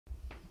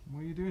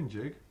What are you doing,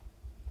 Jig?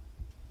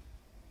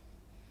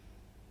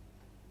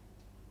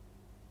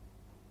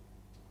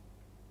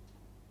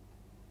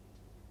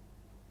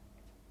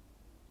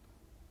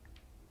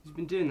 He's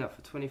been doing that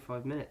for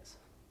 25 minutes.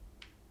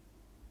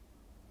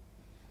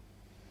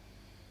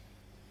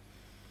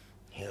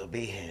 He'll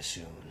be here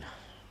soon.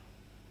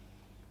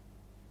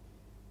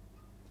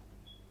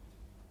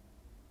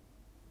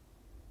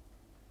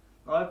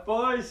 Alright,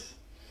 boys.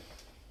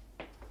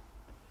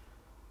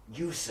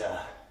 You, sir.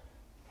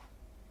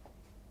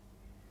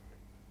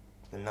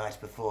 The night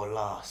before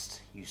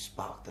last, you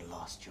sparked the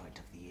last joint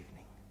of the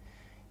evening.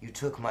 You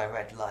took my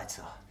red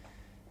lighter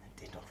and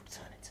did not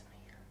return it to me.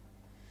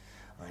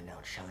 I now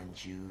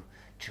challenge you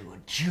to a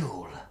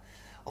duel,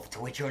 of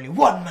to which only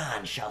one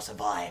man shall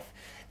survive.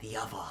 The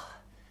other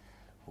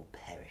will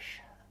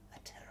perish a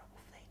terrible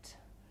fate.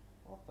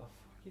 What the fuck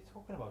are you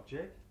talking about,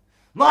 Jig?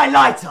 My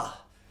lighter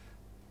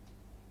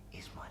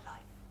is my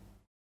life.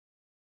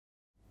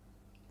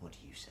 What do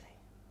you say?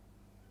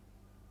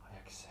 I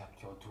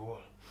accept your duel.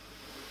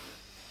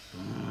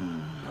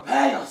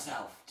 Prepare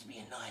yourself to be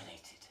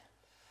annihilated,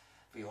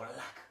 for your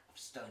lack of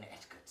stone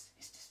etiquette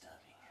is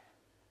disturbing.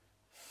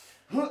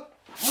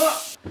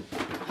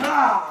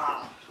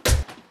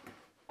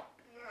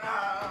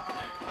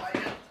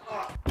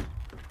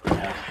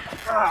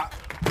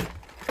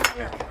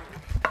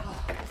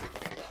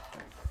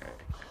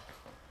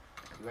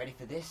 You ready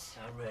for this?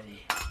 I'm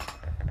ready.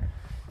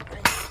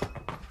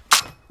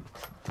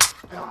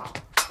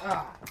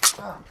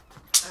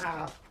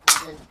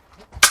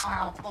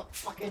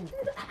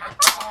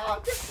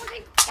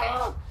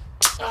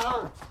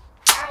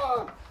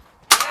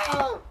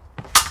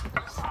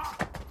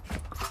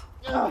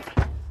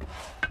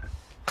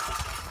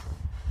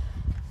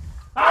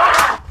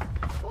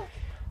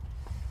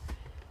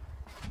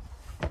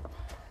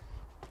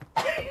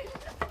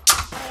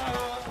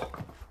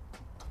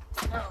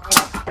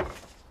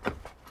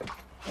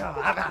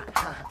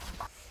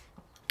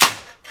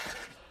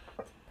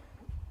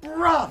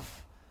 Bruv!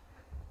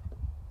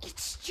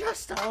 It's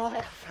just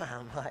alright,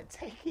 fam. Like,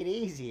 take it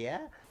easy,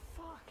 yeah?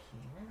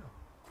 Fucking hell.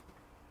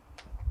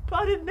 But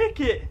I didn't nick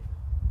it!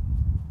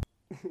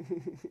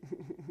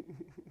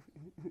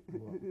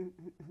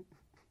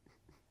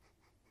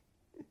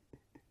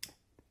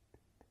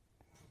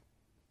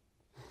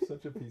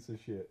 Such a piece of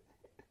shit.